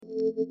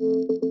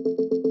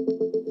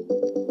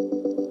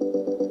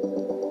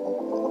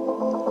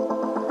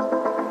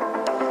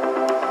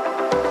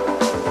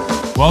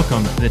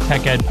Welcome to the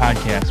Tech Ed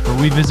Podcast, where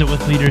we visit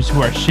with leaders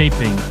who are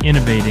shaping,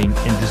 innovating,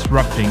 and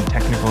disrupting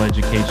technical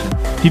education.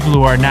 People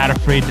who are not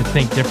afraid to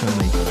think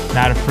differently,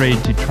 not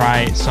afraid to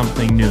try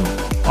something new,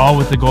 all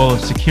with the goal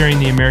of securing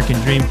the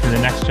American dream for the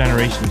next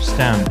generation of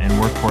STEM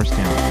and workforce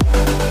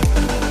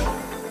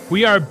talent.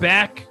 We are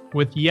back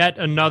with yet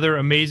another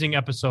amazing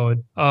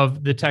episode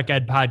of the Tech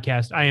Ed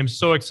Podcast. I am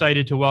so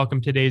excited to welcome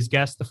today's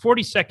guest, the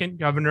 42nd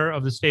governor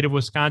of the state of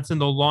Wisconsin,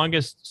 the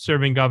longest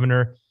serving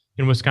governor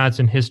in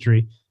Wisconsin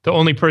history, the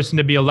only person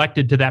to be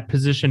elected to that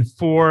position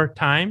 4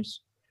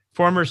 times,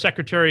 former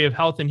Secretary of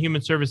Health and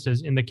Human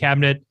Services in the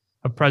cabinet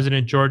of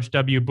President George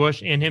W.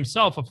 Bush, and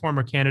himself a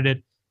former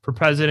candidate for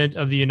President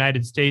of the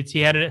United States. He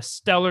had a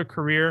stellar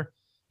career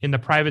in the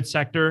private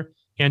sector,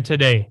 and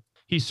today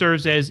he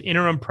serves as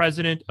interim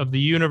president of the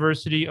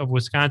University of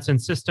Wisconsin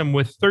system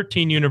with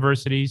 13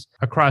 universities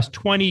across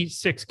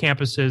 26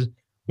 campuses,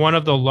 one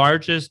of the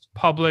largest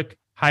public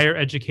higher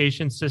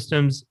education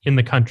systems in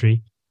the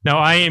country. Now,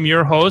 I am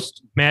your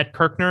host, Matt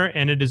Kirkner,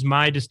 and it is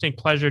my distinct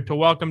pleasure to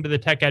welcome to the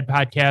Tech Ed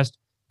Podcast,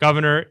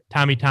 Governor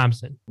Tommy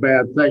Thompson.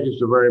 Matt, thank you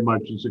so very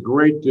much. It's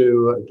great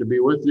to be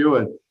with you,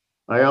 and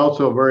I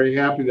also very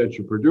happy that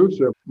your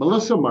producer,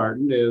 Melissa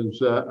Martin, is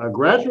a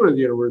graduate of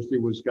the University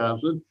of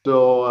Wisconsin,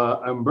 so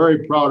I'm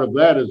very proud of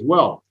that as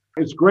well.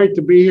 It's great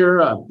to be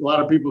here. A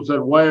lot of people said,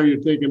 why are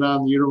you taking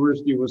on the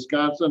University of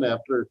Wisconsin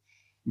after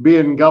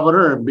being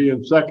governor and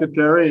being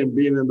secretary and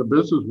being in the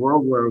business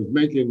world where I was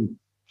making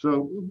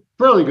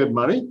fairly good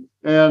money.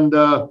 And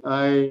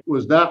I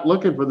was not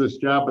looking for this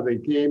job, but they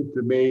came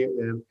to me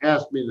and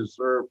asked me to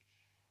serve.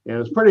 And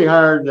it's pretty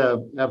hard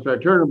after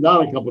I turned them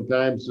down a couple of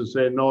times to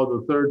say no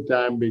the third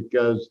time,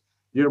 because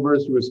the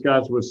University of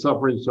Wisconsin was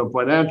suffering some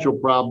financial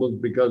problems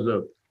because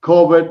of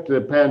COVID,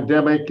 the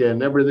pandemic,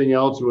 and everything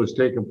else that was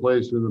taking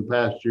place in the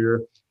past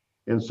year.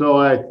 And so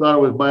I thought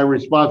it was my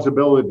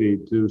responsibility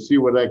to see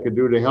what I could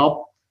do to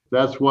help.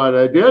 That's what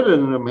I did,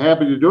 and I'm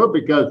happy to do it,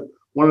 because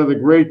one of the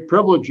great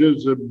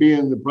privileges of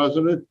being the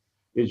president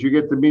is you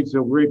get to meet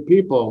some great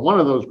people. One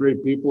of those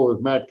great people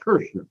is Matt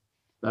Kirshner.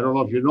 I don't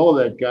know if you know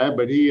that guy,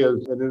 but he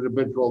is an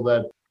individual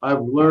that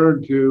I've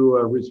learned to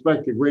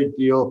respect a great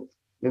deal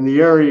in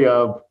the area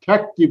of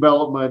tech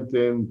development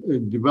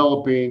and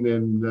developing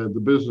in the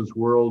business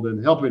world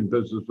and helping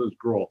businesses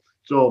grow.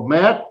 So,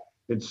 Matt,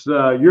 it's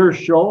your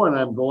show, and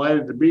I'm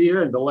delighted to be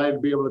here and delighted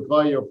to be able to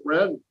call you a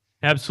friend.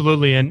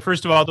 Absolutely. And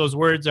first of all, those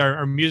words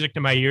are music to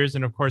my ears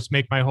and, of course,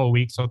 make my whole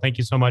week. So thank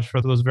you so much for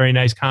those very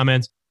nice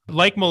comments.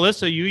 Like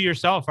Melissa, you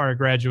yourself are a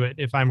graduate,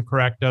 if I'm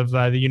correct, of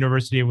the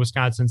University of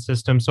Wisconsin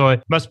system. So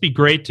it must be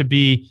great to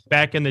be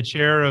back in the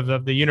chair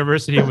of the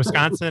University of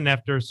Wisconsin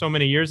after so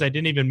many years. I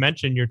didn't even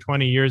mention your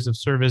 20 years of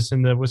service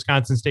in the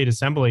Wisconsin State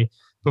Assembly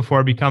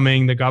before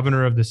becoming the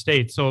governor of the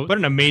state. So what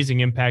an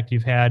amazing impact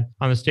you've had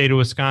on the state of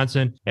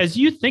Wisconsin. As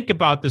you think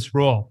about this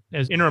role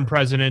as interim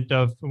president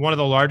of one of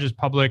the largest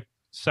public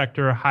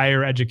sector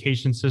higher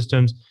education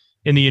systems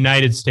in the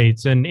United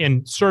States,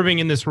 and serving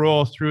in this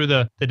role through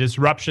the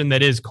disruption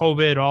that is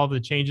COVID, all the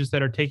changes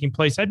that are taking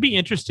place, I'd be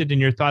interested in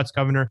your thoughts,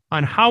 Governor,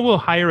 on how will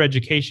higher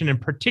education,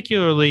 and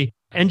particularly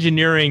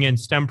engineering and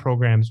STEM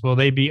programs, will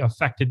they be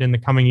affected in the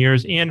coming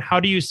years? And how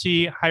do you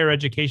see higher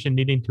education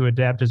needing to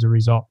adapt as a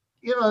result?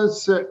 You know,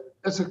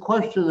 it's a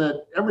question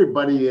that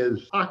everybody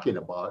is talking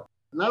about.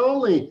 Not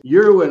only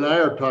you and I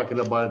are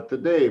talking about it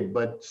today,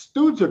 but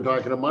students are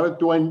talking about it.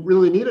 Do I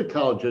really need a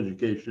college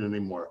education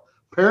anymore?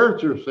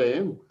 Parents are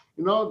saying,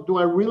 do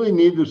I really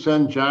need to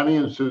send Johnny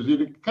and Susie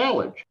to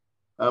college?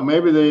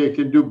 Maybe they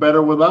can do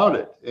better without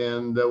it.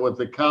 And with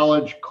the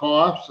college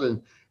costs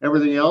and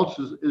everything else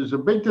is a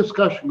big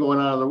discussion going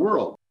on in the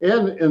world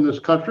and in this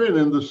country and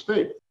in the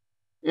state.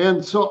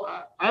 And so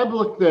I've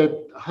looked at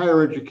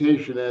higher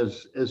education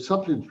as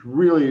something that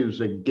really is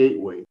a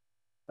gateway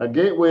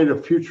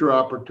to future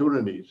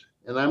opportunities.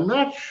 And I'm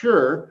not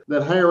sure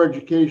that higher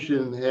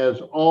education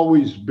has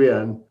always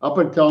been, up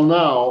until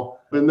now,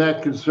 been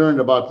that concerned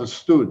about the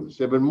students.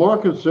 They've been more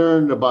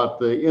concerned about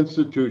the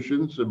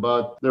institutions,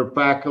 about their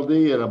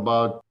faculty, and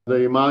about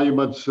the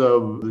emoluments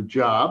of the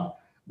job.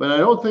 But I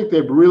don't think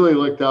they've really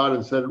looked out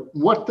and said,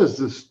 what does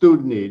the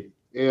student need?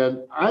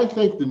 And I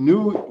think the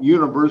new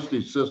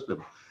university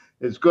system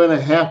is going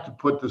to have to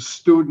put the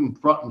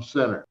student front and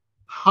center.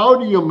 How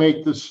do you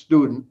make the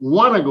student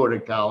want to go to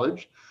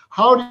college?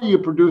 How do you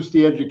produce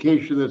the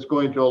education that's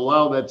going to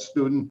allow that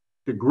student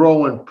to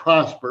grow and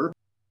prosper?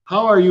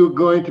 How are you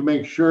going to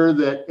make sure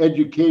that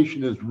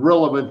education is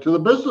relevant to the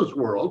business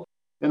world?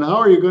 And how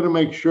are you going to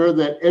make sure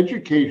that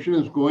education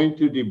is going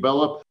to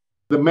develop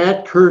the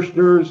Matt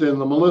Kirshners and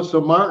the Melissa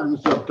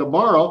Martins of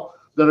tomorrow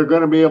that are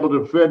going to be able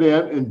to fit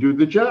in and do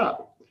the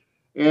job?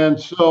 And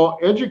so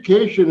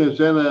education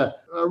is in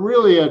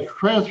really a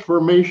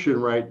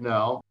transformation right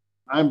now.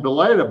 I'm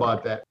delighted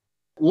about that.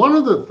 One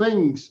of the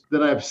things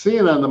that I've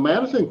seen on the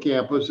Madison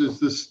campus is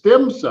the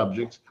STEM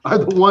subjects are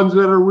the ones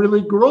that are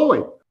really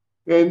growing.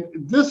 And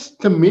this,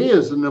 to me,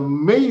 is an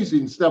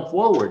amazing step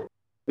forward.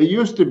 It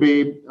used to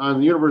be on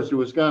the University of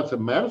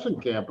Wisconsin Madison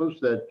campus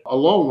that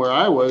alone where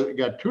I was,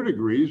 got 2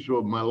 degrees,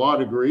 so my law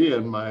degree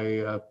and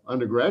my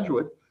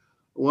undergraduate,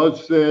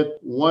 was that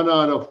 1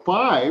 out of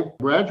 5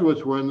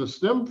 graduates were in the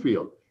STEM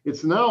field.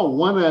 It's now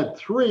 1 out of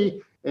 3,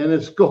 and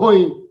it's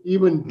going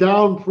even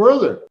down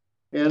further.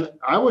 And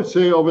I would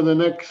say over the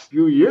next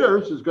few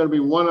years, it's going to be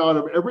 1 out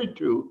of every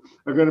 2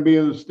 are going to be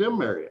in the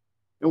STEM area.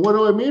 And what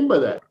do I mean by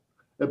that?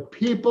 That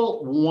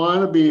people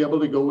want to be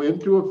able to go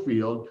into a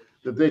field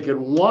that they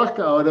can walk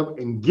out of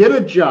and get a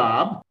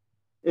job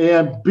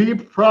and be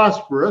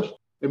prosperous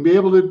and be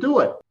able to do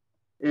it.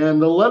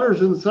 And the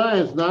letters in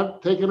science,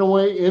 not taking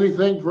away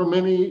anything from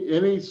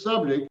any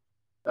subject,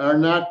 are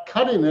not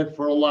cutting it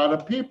for a lot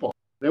of people.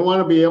 They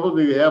want to be able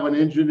to have an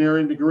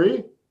engineering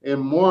degree.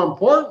 And more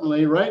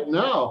importantly, right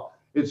now,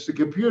 it's the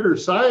computer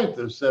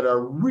scientists that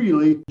are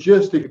really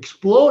just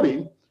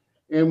exploding.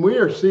 And we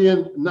are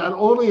seeing not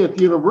only at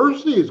the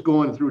universities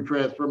going through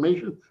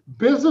transformation,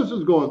 business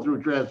is going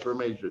through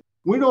transformation.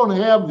 We don't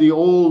have the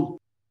old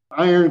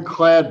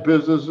ironclad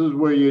businesses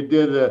where you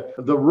did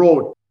the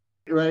road.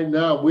 Right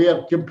now, we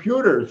have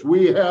computers,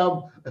 we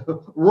have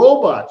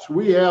robots,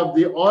 we have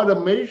the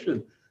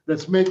automation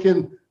that's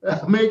making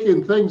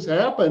things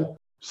happen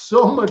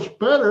so much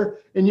better.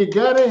 And you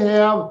got to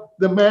have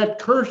the Matt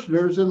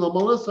Kirschners and the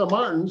Melissa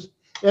Martins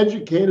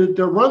educated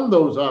to run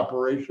those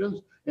operations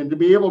and to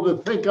be able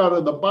to think out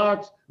of the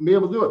box and be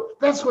able to do it.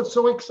 That's what's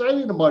so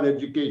exciting about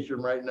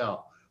education right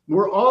now.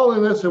 We're all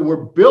in this and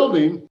we're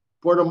building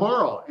for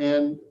tomorrow,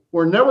 and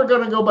we're never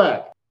going to go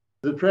back.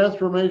 The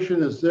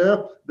transformation is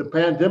there. The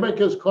pandemic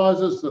has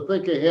caused us to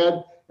think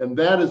ahead, and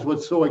that is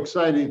what's so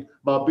exciting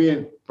about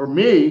being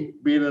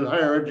in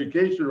higher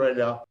education right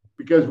now,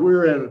 because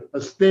we're in a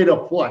state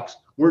of flux.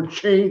 We're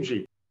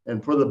changing,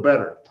 and for the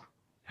better.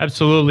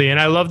 Absolutely. And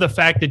I love the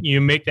fact that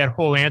you make that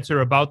whole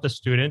answer about the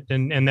student.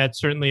 And that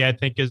certainly, I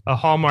think, is a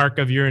hallmark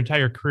of your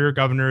entire career,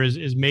 Governor,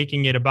 is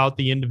making it about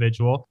the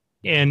individual.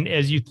 And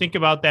as you think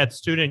about that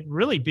student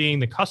really being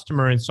the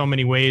customer in so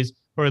many ways,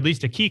 or at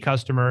least a key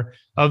customer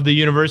of the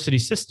university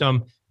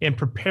system, and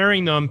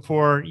preparing them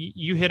for,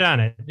 you hit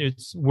on it.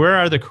 It's where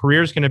are the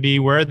careers going to be?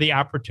 Where are the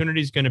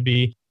opportunities going to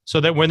be?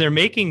 So that when they're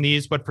making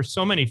these, what for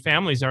so many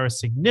families are a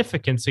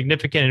significant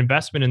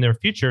investment in their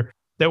future,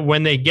 that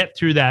when they get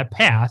through that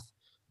path,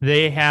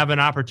 they have an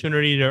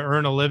opportunity to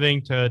earn a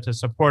living, to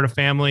support a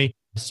family.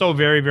 So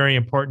very, very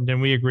important.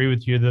 And we agree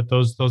with you that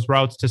those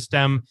routes to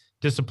STEM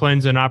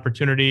disciplines and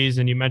opportunities,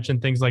 and you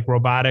mentioned things like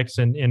robotics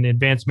and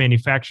advanced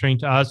manufacturing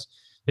to us,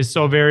 is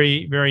so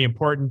very, very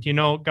important. You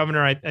know,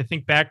 Governor, I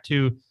think back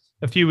to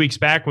a few weeks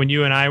back when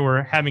you and I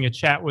were having a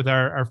chat with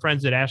our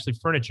friends at Ashley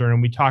Furniture,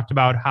 and we talked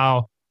about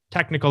how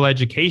technical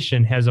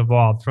education has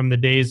evolved from the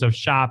days of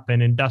shop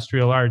and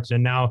industrial arts,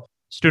 and now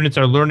students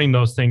are learning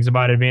those things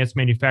about advanced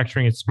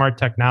manufacturing and smart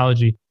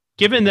technology.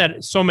 Given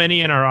that so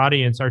many in our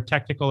audience are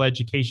technical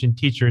education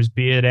teachers,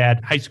 be it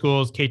at high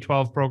schools,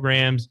 K-12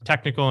 programs,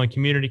 technical and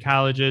community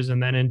colleges,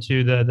 and then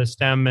into the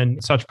STEM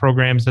and such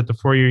programs at the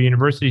four-year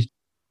universities,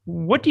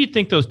 what do you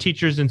think those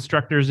teachers,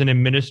 instructors, and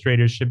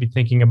administrators should be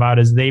thinking about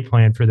as they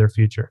plan for their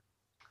future?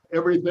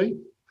 Everything.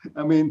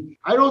 I mean,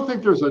 I don't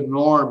think there's a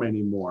norm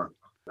anymore.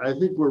 I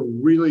think we're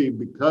really,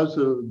 because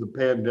of the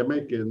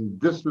pandemic and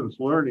distance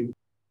learning,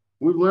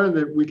 we've learned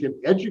that we can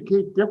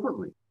educate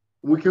differently.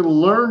 We can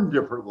learn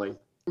differently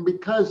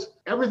because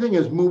everything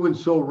is moving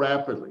so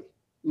rapidly.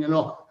 You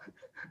know,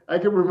 I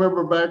can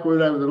remember back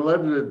when I was in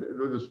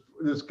London,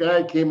 this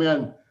guy came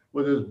in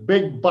with his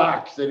big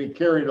box that he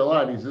carried a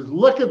lot. He says,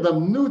 look at the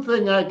new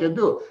thing I can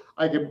do.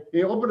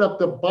 He opened up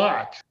the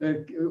box,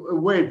 and it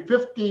weighed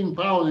 15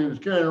 pounds he was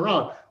carrying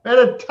around. I had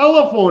a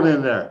telephone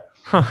in there.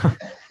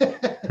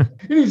 And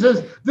he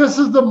says, this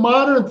is the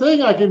modern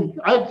thing. I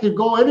could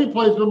go any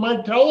place with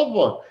my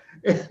telephone.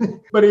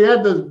 But he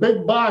had this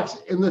big box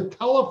in the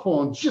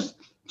telephones. Just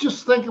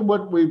think of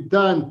what we've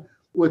done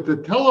with the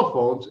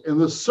telephones and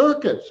the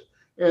circuits,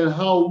 and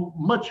how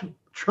much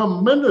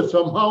tremendous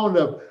amount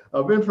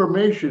of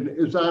information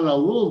is on a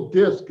little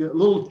disk, a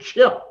little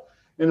chip,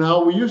 and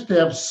how we used to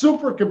have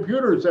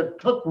supercomputers that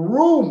took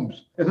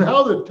rooms, and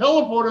now the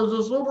telephone is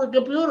a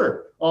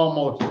supercomputer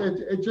almost.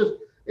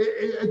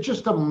 It's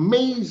just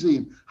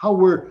amazing how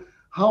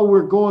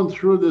we're going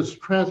through this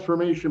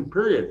transformation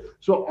period.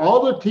 So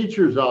all the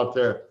teachers out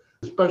there,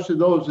 especially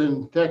those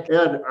in tech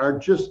ed,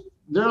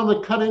 they're on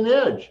the cutting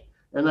edge.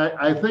 And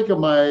I think of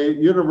my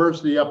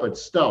university up at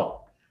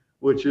Stout,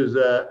 which is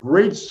a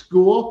great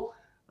school.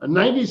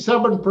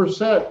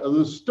 97% of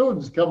the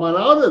students coming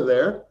out of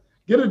there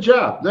get a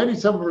job,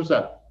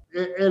 97%.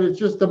 And it's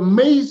just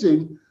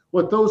amazing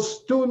what those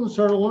students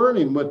are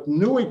learning with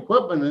new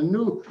equipment and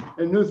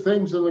new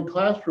things in the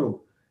classroom.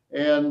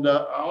 And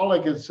all I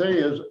can say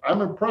is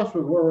I'm impressed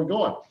with where we're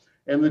going.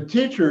 And the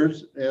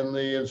teachers and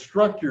the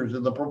instructors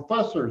and the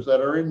professors that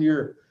are in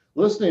your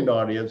listening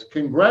audience,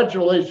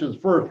 congratulations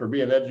first for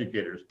being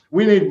educators.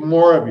 We need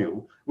more of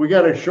you. We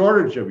got a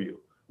shortage of you.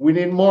 We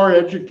need more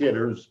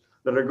educators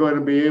that are going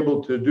to be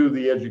able to do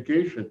the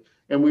education.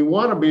 And we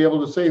want to be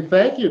able to say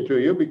thank you to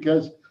you,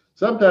 because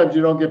sometimes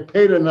you don't get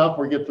paid enough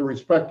or get the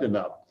respect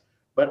enough.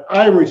 But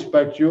I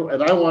respect you,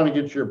 and I want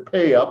to get your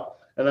pay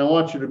up, and I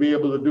want you to be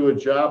able to do a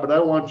job, and I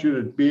want you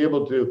to be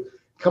able to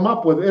come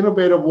up with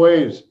innovative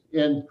ways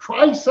and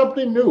try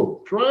something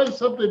new, try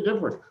something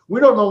different.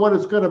 We don't know what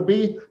it's going to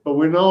be, but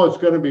we know it's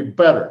going to be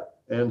better.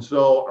 And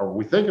so, or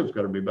we think it's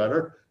going to be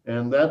better.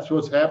 And that's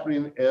what's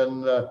happening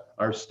in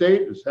our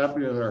state, it's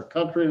happening in our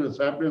country, and it's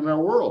happening in our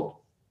world.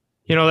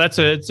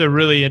 It's a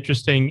really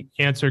interesting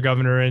answer,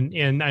 Governor.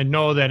 And I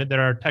know that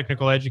there are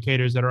technical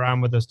educators that are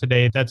on with us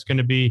today. That's going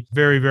to be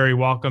very, very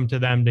welcome to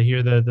them to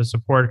hear the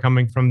support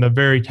coming from the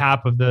very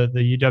top of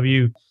the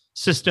UW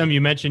system.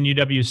 You mentioned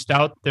UW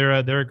Stout. They're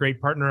a great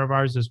partner of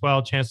ours as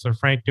well. Chancellor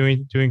Frank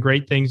doing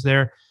great things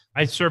there.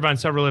 I serve on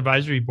several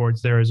advisory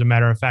boards there, as a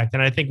matter of fact.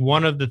 And I think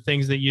one of the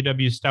things that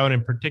UW Stout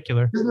in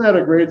particular... Isn't that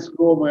a great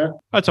school, man?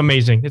 That's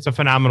amazing. It's a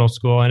phenomenal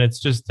school. And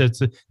it's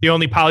the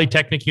only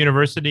polytechnic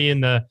university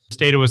in the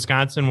state of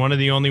Wisconsin, one of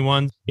the only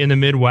ones in the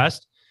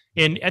Midwest.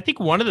 And I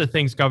think one of the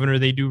things, Governor,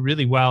 they do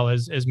really well,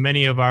 as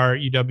many of our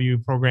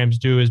UW programs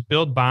do, is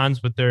build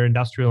bonds with their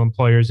industrial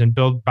employers and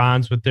build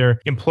bonds with their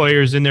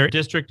employers in their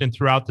district and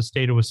throughout the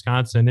state of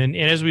Wisconsin. And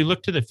as we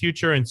look to the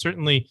future, and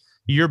certainly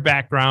your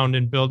background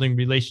in building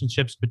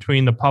relationships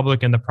between the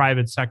public and the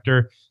private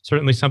sector,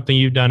 certainly something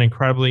you've done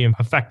incredibly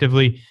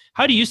effectively.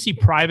 How do you see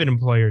private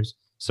employers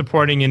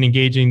supporting and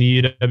engaging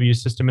the UW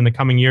system in the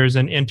coming years?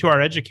 And to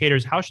our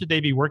educators, how should they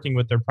be working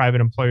with their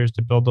private employers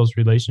to build those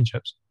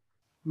relationships?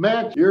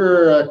 Matt,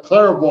 you're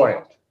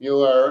clairvoyant.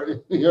 You're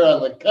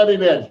on the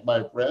cutting edge,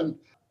 my friend.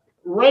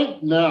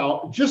 Right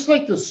now, just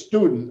like the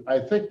student, I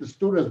think the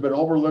student has been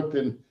overlooked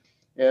in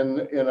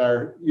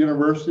our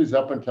universities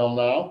up until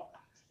now.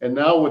 And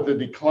now with the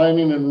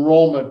declining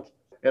enrollment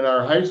in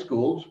our high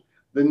schools,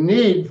 the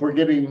need for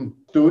getting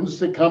students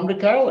to come to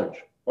college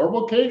or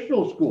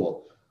vocational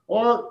school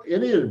or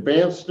any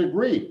advanced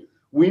degree,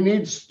 we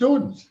need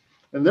students.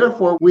 And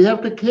therefore, we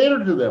have to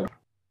cater to them.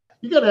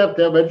 You got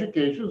to have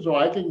education so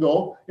I can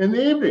go in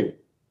the evening,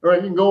 or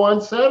I can go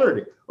on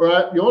Saturday, or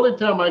the only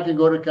time I can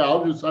go to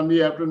college is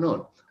Sunday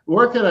afternoon.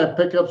 Where can I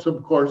pick up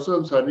some courses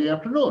on Sunday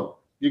afternoon?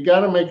 You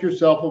got to make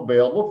yourself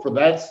available for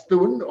that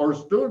student or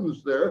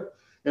students there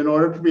in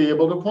order to be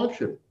able to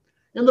function.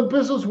 And the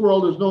business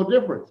world is no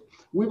different.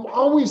 We've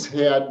always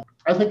had,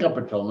 I think up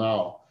until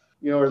now,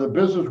 the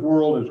business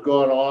world has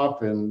gone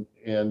off and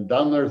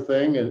done their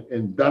thing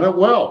and done it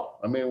well.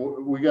 I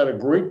mean, we got a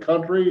great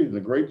country and a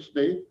great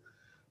state,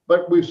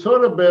 but we've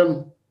sort of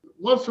been,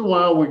 once in a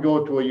while we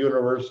go to a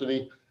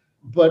university,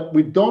 but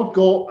we don't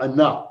go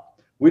enough.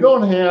 We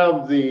don't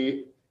have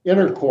the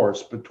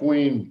intercourse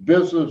between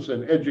business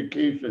and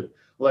education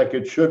like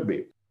it should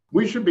be.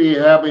 We should be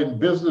having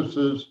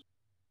businesses.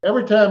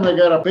 Every time they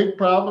got a big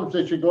problem,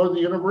 they should go to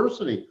the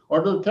university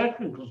or to the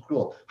technical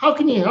school. How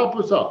can you help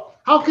us out?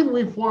 How can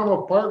we form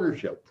a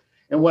partnership?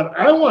 And what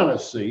I want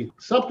to see,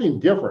 something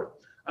different.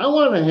 I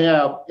want to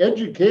have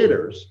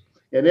educators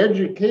and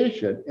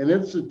education and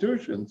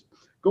institutions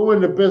go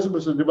into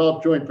business and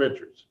develop joint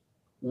ventures.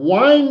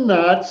 Why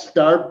not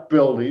start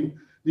building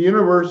the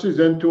universities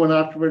into an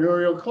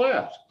entrepreneurial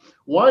class?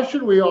 Why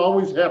should we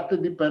always have to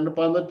depend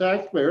upon the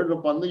taxpayer to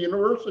fund the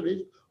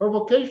universities or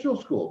vocational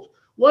schools?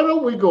 Why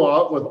don't we go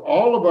out with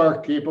all of our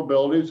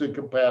capabilities and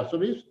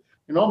capacities?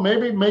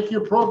 Maybe make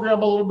your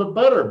program a little bit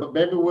better, but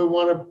maybe we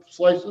want a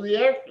slice of the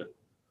action.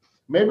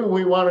 Maybe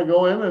we want to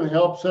go in and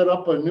help set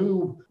up a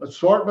new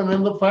assortment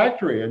in the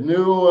factory, a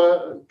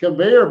new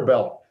conveyor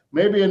belt,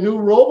 maybe a new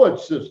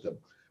robot system.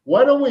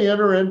 Why don't we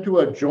enter into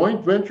a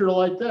joint venture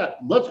like that?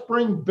 Let's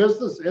bring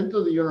business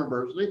into the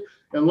university,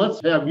 and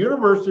let's have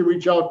university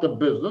reach out to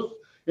business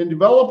and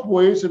develop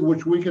ways in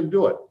which we can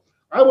do it.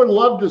 I would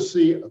love to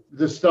see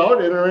the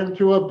Stout enter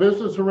into a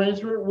business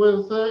arrangement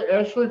with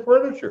Ashley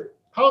Furniture.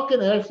 How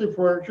can Ashley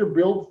Furniture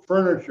build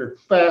furniture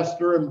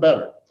faster and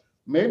better?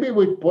 Maybe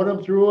we put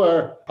them through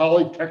our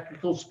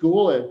polytechnical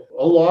school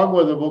along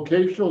with a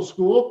vocational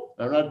school.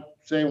 I'm not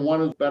saying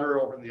one is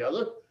better over the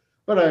other,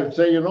 but I'd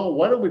say,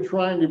 why don't we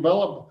try and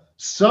develop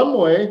some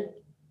way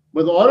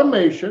with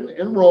automation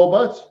and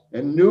robots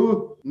and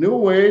new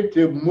way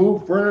to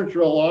move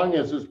furniture along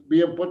as it's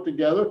being put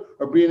together,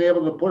 or being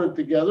able to put it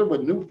together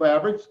with new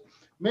fabrics.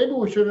 Maybe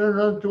we should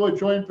enter into a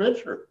joint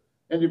venture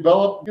and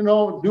develop,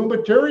 new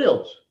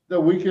materials that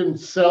we can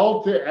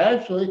sell to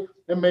Ashley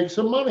and make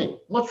some money.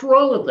 What's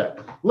wrong with that?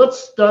 Let's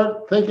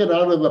start thinking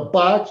out of the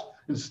box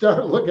and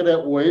start looking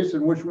at ways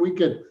in which we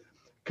could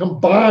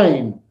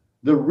combine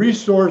the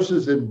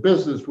resources in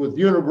business with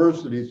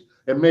universities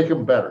and make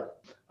them better.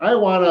 I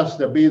want us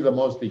to be the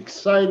most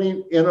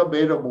exciting,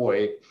 innovative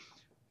way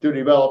to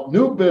develop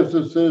new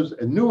businesses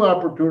and new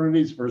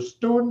opportunities for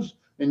students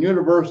and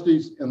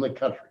universities in the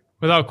country.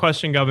 Without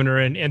question, Governor,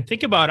 and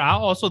think about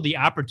also the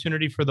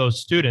opportunity for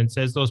those students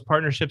as those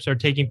partnerships are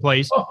taking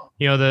place.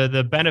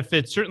 The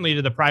benefits certainly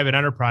to the private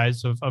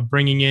enterprise of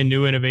bringing in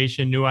new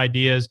innovation, new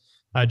ideas,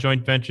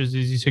 joint ventures,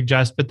 as you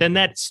suggest, but then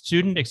that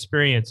student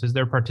experience as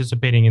they're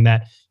participating in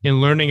that, in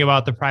learning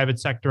about the private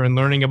sector and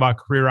learning about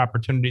career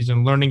opportunities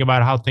and learning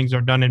about how things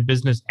are done in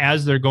business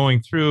as they're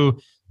going through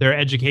their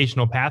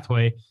educational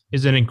pathway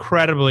is an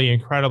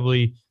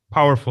incredibly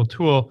powerful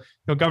tool.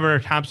 Governor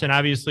Thompson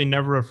obviously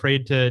never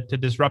afraid to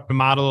disrupt the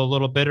model a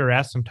little bit or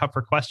ask some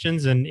tougher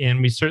questions,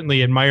 and we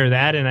certainly admire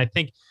that. And I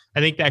think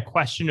that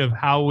question of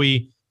how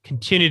we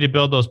continue to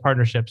build those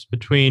partnerships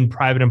between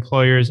private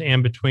employers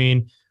and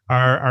between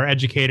our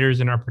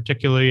educators and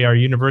particularly our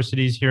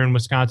universities here in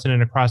Wisconsin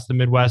and across the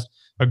Midwest,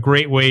 a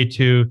great way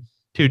to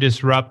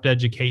disrupt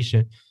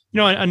education.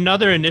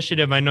 Another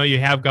initiative I know you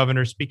have,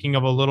 Governor, speaking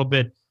of a little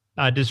bit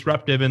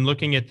disruptive and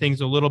looking at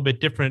things a little bit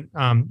different,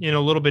 in a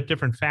little bit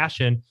different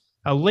fashion.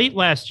 Late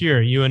last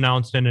year, you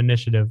announced an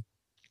initiative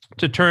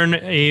to turn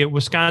a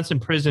Wisconsin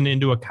prison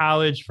into a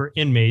college for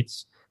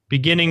inmates,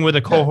 beginning with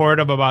a cohort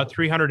of about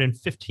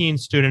 315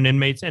 student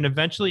inmates and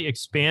eventually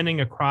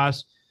expanding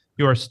across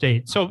your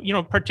state. So,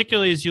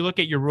 particularly as you look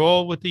at your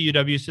role with the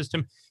UW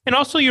system and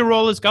also your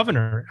role as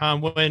governor,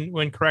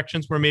 when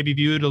corrections were maybe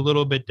viewed a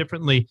little bit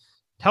differently,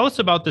 tell us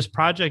about this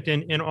project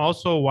and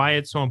also why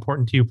it's so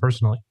important to you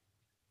personally.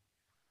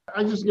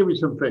 I just give you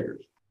some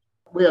figures.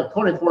 We have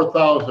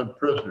 24,000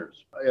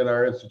 prisoners in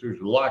our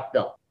institution locked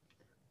up.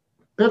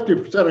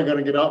 50% are going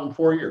to get out in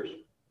 4 years.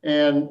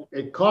 And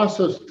it costs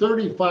us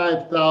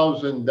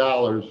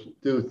 $35,000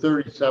 to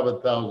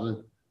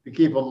 $37,000 to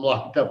keep them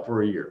locked up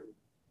for a year.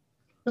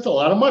 That's a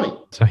lot of money.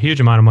 It's a huge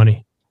amount of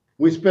money.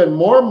 We spend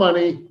more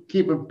money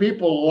keeping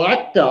people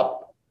locked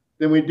up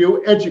than we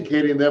do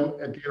educating them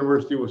at the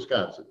University of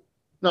Wisconsin.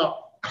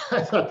 Now,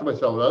 I thought to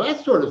myself, well,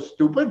 that's sort of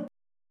stupid,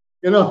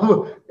 and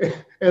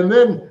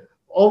then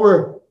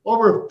over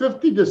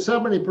 50 to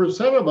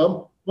 70% of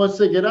them, once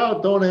they get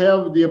out, don't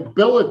have the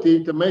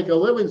ability to make a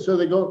living, so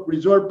they go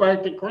resort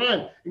back to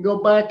crime and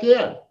go back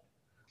in.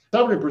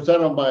 70%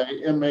 of my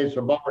inmates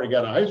have already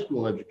got a high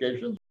school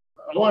education.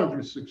 I want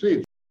them to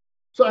succeed.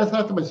 So I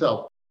thought to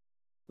myself,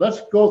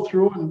 let's go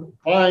through and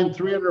find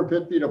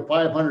 350 to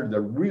 500 that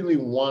really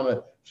want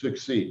to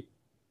succeed,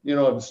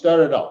 and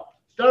start it out.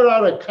 Start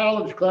out a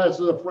college class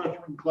as a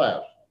freshman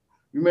class.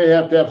 You may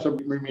have to have some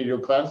remedial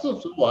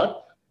classes, so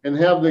what? And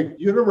have the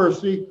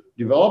university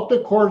develop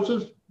the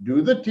courses,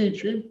 do the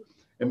teaching,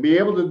 and be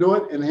able to do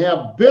it, and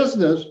have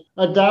business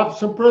adopt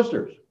some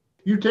prisoners.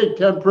 You take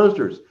 10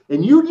 prisoners,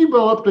 and you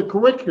develop the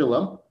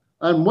curriculum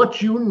on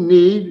what you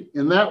need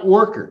in that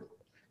worker.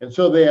 And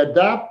so they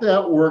adopt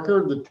that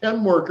worker, the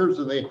 10 workers,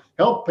 and they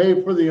help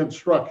pay for the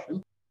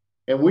instruction.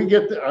 And we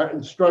get our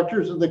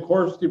instructors in the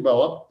course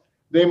developed.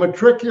 They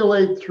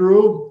matriculate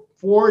through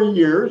 4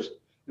 years.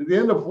 At the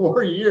end of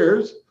 4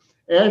 years,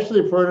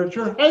 Ashley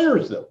Furniture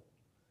hires them.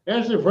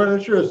 Ashley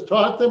Furniture has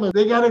taught them, and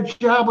they got a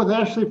job with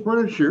Ashley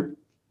Furniture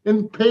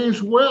and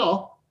pays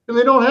well, and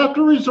they don't have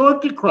to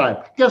resort to crime.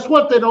 Guess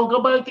what? They don't go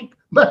back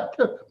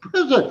to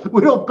prison.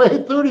 We don't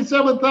pay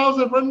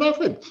 $37,000 for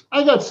nothing.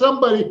 I got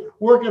somebody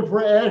working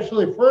for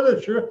Ashley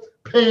Furniture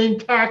paying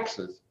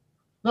taxes.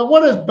 Now,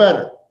 what is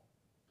better?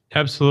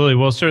 Absolutely.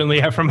 Well, certainly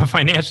from a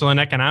financial and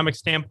economic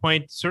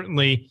standpoint,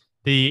 certainly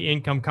the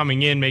income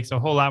coming in makes a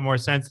whole lot more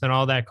sense than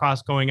all that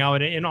cost going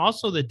out, and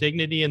also the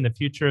dignity and the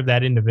future of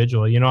that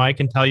individual. I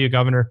can tell you,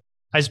 Governor,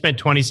 I spent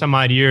 20 some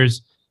odd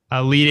years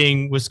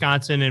leading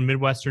Wisconsin and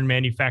Midwestern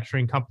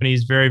manufacturing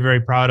companies. Very, very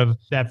proud of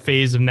that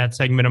phase and that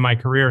segment of my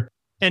career.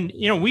 And,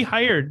 we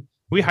hired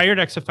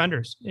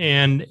ex-offenders,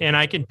 and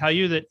I can tell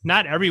you that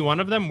not every one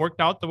of them worked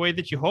out the way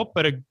that you hope,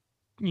 but a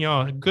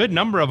good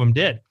number of them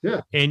did. Yeah.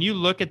 And you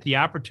look at the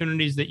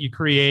opportunities that you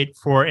create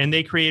and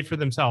they create for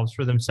themselves,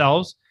 for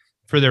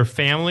their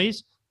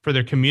families, for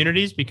their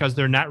communities, because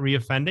they're not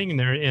reoffending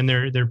and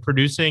they're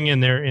producing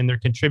and they're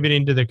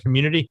contributing to the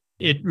community.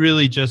 It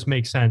really just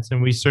makes sense.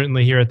 And we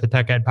certainly here at the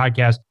Tech Ed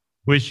Podcast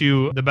wish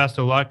you the best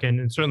of luck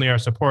and certainly our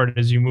support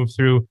as you move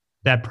through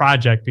that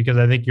project, because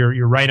I think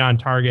you're right on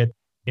target,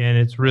 and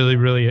it's really,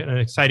 really an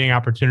exciting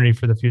opportunity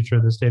for the future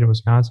of the state of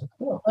Wisconsin.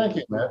 Well, thank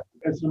you, Matt.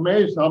 It's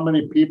amazing how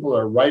many people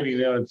are writing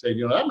in and saying,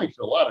 that makes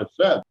a lot of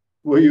sense.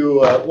 Will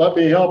you let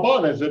me help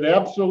out? I said,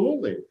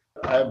 absolutely.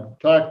 I've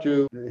talked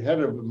to the head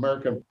of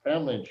American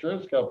Family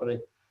Insurance Company,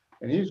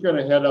 and he's going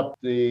to head up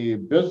the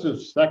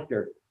business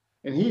sector,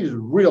 and he's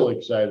real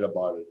excited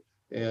about it.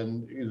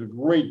 And he's a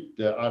great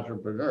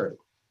entrepreneur.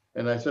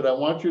 And I said, I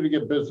want you to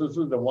get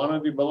businesses that want to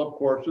develop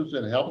courses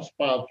and help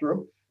sponsor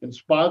them and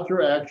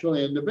sponsor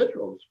actually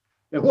individuals.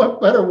 And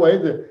what better way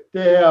to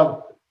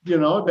have,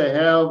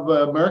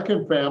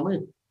 American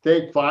Family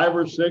take 5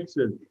 or 6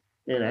 and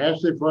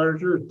Ashley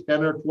Furniture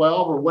 10 or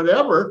 12 or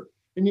whatever,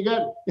 and you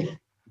got.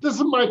 This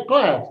is my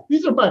class.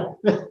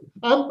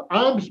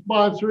 I'm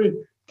sponsoring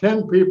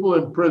 10 people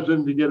in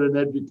prison to get an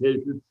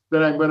education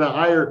that I'm going to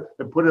hire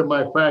and put in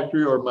my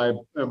factory or my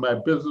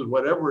business,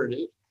 whatever it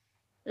is.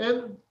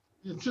 And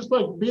it's just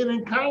like being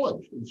in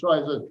college. And so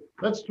I said,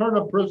 let's turn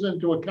a prison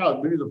into a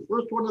college. Maybe the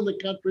first one in the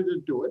country to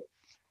do it.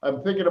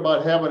 I'm thinking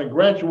about having a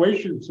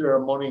graduation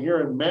ceremony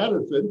here in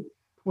Madison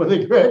when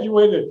they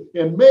graduated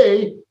in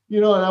May,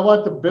 and I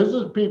want the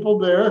business people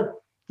there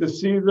to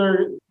see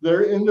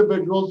their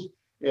individuals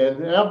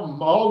and have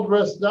them all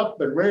dressed up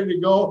and ready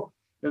to go.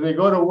 And they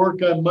go to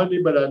work on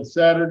Monday, but on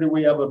Saturday,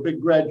 we have a big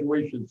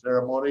graduation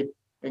ceremony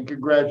and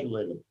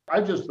congratulate them.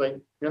 I just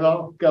think,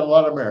 got a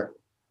lot of merit.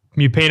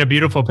 You paint a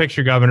beautiful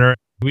picture, Governor.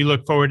 We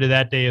look forward to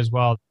that day as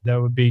well.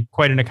 That would be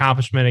quite an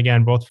accomplishment,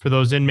 again, both for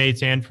those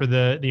inmates and for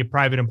the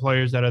private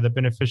employers that are the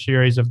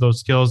beneficiaries of those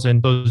skills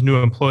and those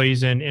new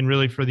employees and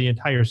really for the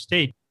entire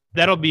state.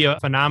 That'll be a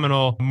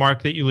phenomenal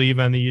mark that you leave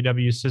on the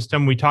UW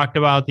system. We talked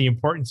about the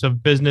importance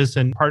of business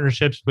and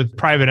partnerships with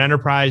private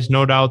enterprise.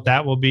 No doubt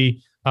that will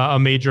be a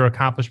major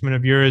accomplishment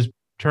of yours,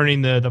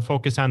 turning the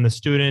focus on the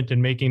student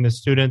and making the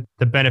student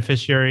the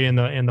beneficiary and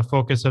the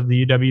focus of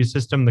the UW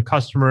system, the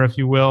customer, if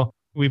you will.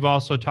 We've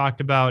also talked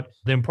about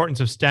the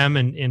importance of STEM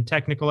and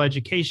technical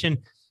education.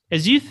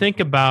 As you think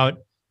about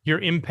your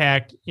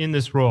impact in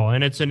this role,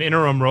 and it's an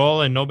interim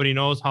role and nobody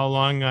knows how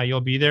long you'll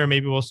be there.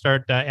 Maybe we'll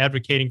start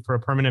advocating for a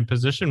permanent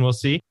position. We'll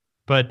see.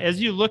 But as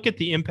you look at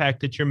the impact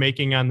that you're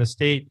making on the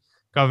state,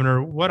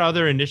 Governor, what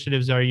other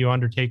initiatives are you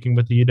undertaking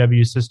with the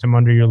UW system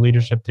under your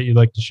leadership that you'd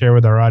like to share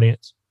with our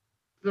audience?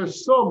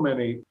 There's so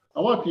many.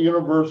 I want the new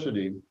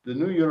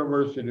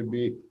university, to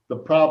be the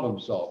problem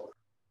solver.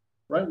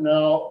 Right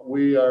now,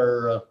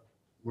 we're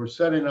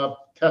setting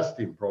up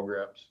testing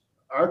programs.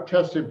 Our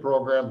testing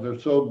programs are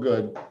so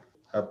good.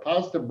 Our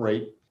positive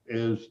rate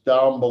is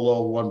down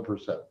below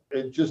 1%.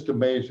 It's just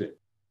amazing.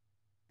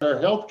 Our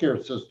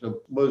healthcare system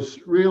was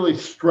really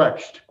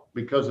stretched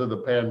because of the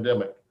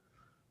pandemic.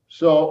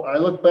 So I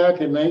look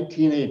back in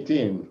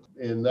 1918,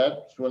 and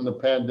that's when the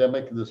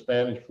pandemic of the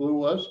Spanish flu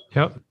was.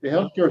 Yep. The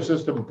healthcare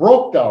system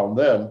broke down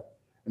then.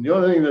 And the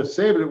only thing that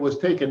saved it was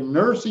taking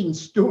nursing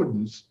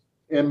students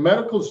and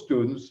medical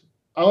students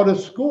out of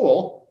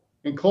school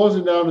and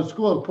closing down the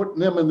school and putting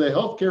them in the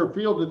healthcare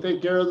field to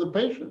take care of the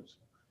patients.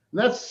 And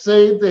that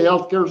saved the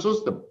healthcare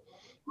system.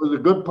 It was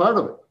a good part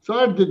of it. So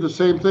I did the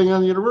same thing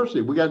on the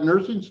university. We got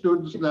nursing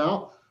students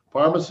now,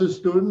 pharmacist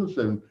students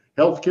and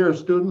healthcare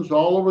students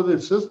all over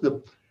the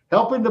system,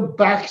 helping to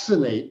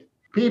vaccinate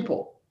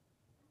people.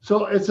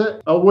 So it's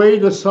a way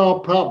to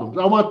solve problems.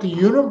 I want the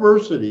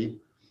university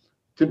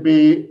to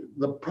be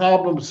the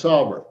problem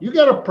solver. You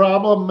got a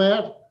problem,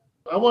 Matt?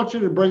 I want you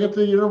to bring it to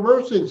the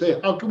university and say,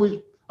 how can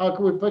we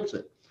fix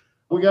it?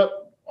 We got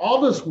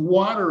all this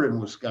water in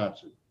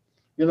Wisconsin.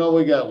 You know,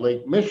 we got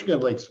Lake Michigan,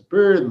 Lake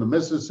Superior, the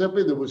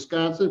Mississippi, the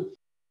Wisconsin,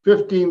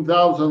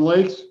 15,000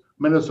 lakes.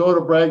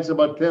 Minnesota brags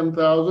about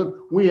 10,000.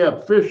 We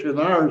have fish in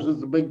ours.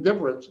 It's a big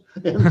difference.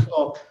 And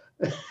so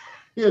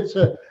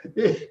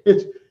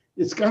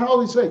it's got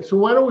all these things. So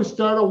why don't we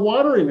start a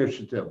water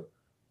initiative,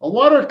 a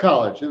water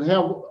college, and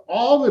have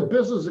all the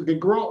business that can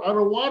grow out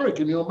of water?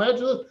 Can you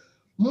imagine this?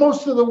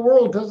 Most of the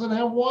world doesn't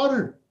have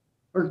water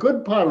or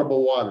good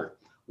potable water.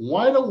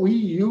 Why don't we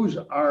use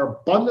our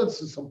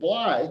abundance of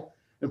supply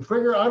and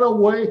figure out a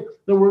way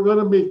that we're going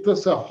to make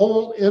this a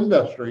whole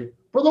industry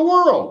for the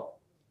world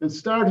and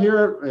start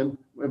here in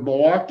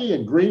Milwaukee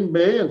and Green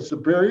Bay and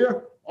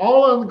Superior,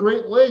 all on the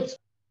Great Lakes.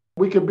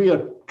 We could be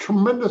a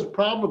tremendous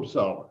problem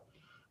solver.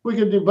 We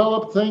could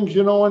develop things,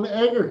 in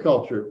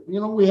agriculture.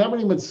 We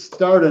haven't even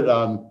started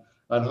on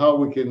how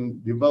we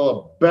can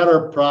develop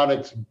better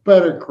products,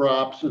 better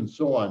crops, and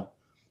so on.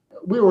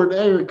 We were in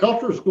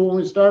agriculture school when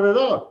we started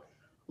out.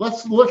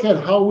 Let's look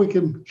at how we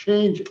can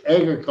change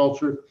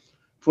agriculture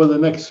for the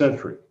next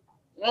century.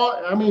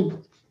 Well, I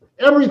mean,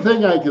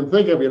 everything I can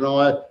think of,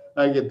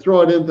 I can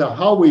throw it into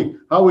how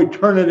we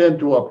turn it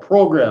into a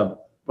program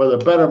for the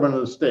betterment of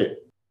the state.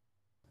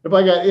 If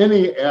I got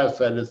any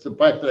asset, it's the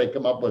fact that I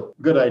come up with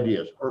good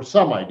ideas, or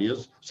some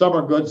ideas. Some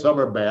are good, some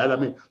are bad. I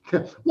mean,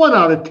 1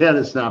 out of 10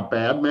 is not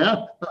bad,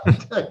 man.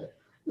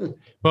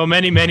 Well,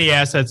 many, many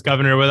assets,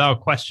 Governor,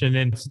 without question.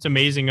 And it's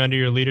amazing under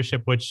your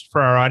leadership, which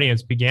for our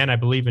audience began, I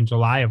believe, in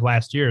July of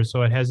last year.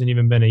 So it hasn't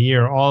even been a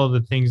year. All of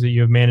the things that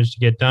you have managed to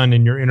get done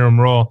in your interim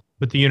role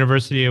with the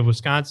University of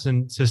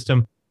Wisconsin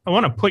system. I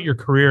want to put your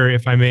career,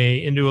 if I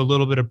may, into a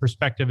little bit of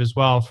perspective as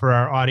well for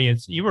our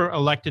audience. You were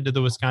elected to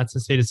the Wisconsin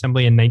State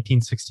Assembly in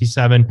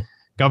 1967,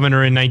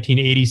 governor in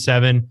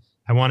 1987.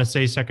 I want to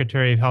say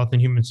Secretary of Health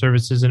and Human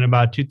Services in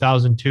about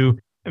 2002.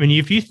 I mean,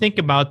 if you think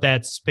about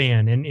that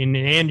span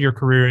and your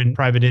career in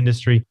private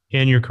industry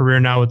and your career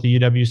now with the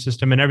UW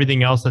system and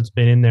everything else that's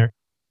been in there,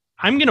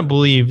 I'm going to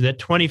believe that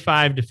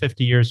 25 to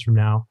 50 years from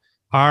now,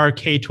 our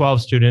K-12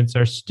 students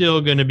are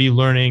still going to be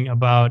learning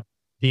about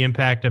the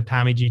impact of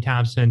Tommy G.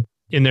 Thompson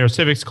in their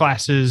civics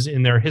classes,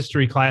 in their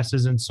history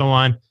classes, and so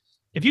on.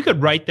 If you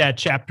could write that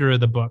chapter of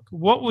the book,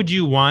 what would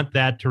you want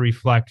that to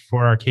reflect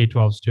for our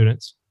K-12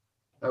 students?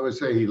 I would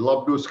say he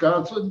loved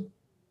Wisconsin,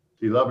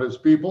 he loved his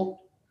people,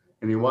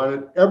 and he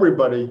wanted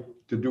everybody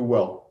to do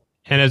well.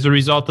 And as a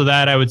result of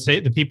that, I would say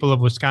the people of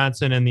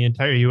Wisconsin and the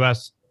entire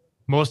U.S.,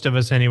 most of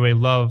us anyway,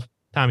 love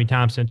Tommy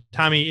Thompson.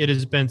 Tommy, it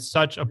has been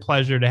such a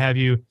pleasure to have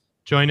you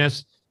join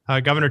us.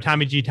 Governor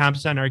Tommy G.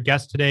 Thompson, our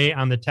guest today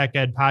on the Tech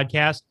Ed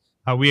podcast.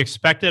 We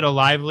expected a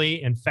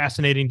lively and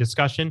fascinating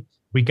discussion.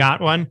 We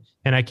got one,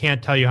 and I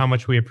can't tell you how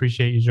much we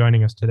appreciate you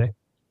joining us today.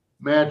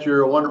 Matt,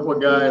 you're a wonderful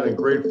guy and a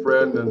great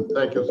friend, and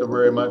thank you so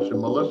very much. And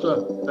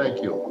Melissa,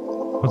 thank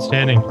you.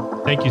 Outstanding.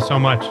 Thank you so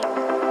much.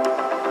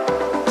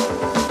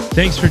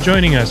 Thanks for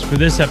joining us for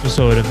this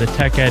episode of the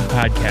Tech Ed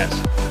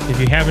podcast. If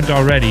you haven't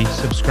already,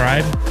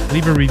 subscribe,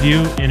 leave a review,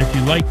 and if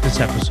you like this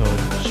episode,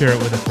 share it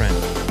with a friend.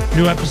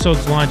 New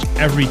episodes launch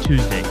every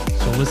Tuesday,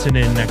 so listen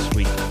in next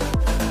week.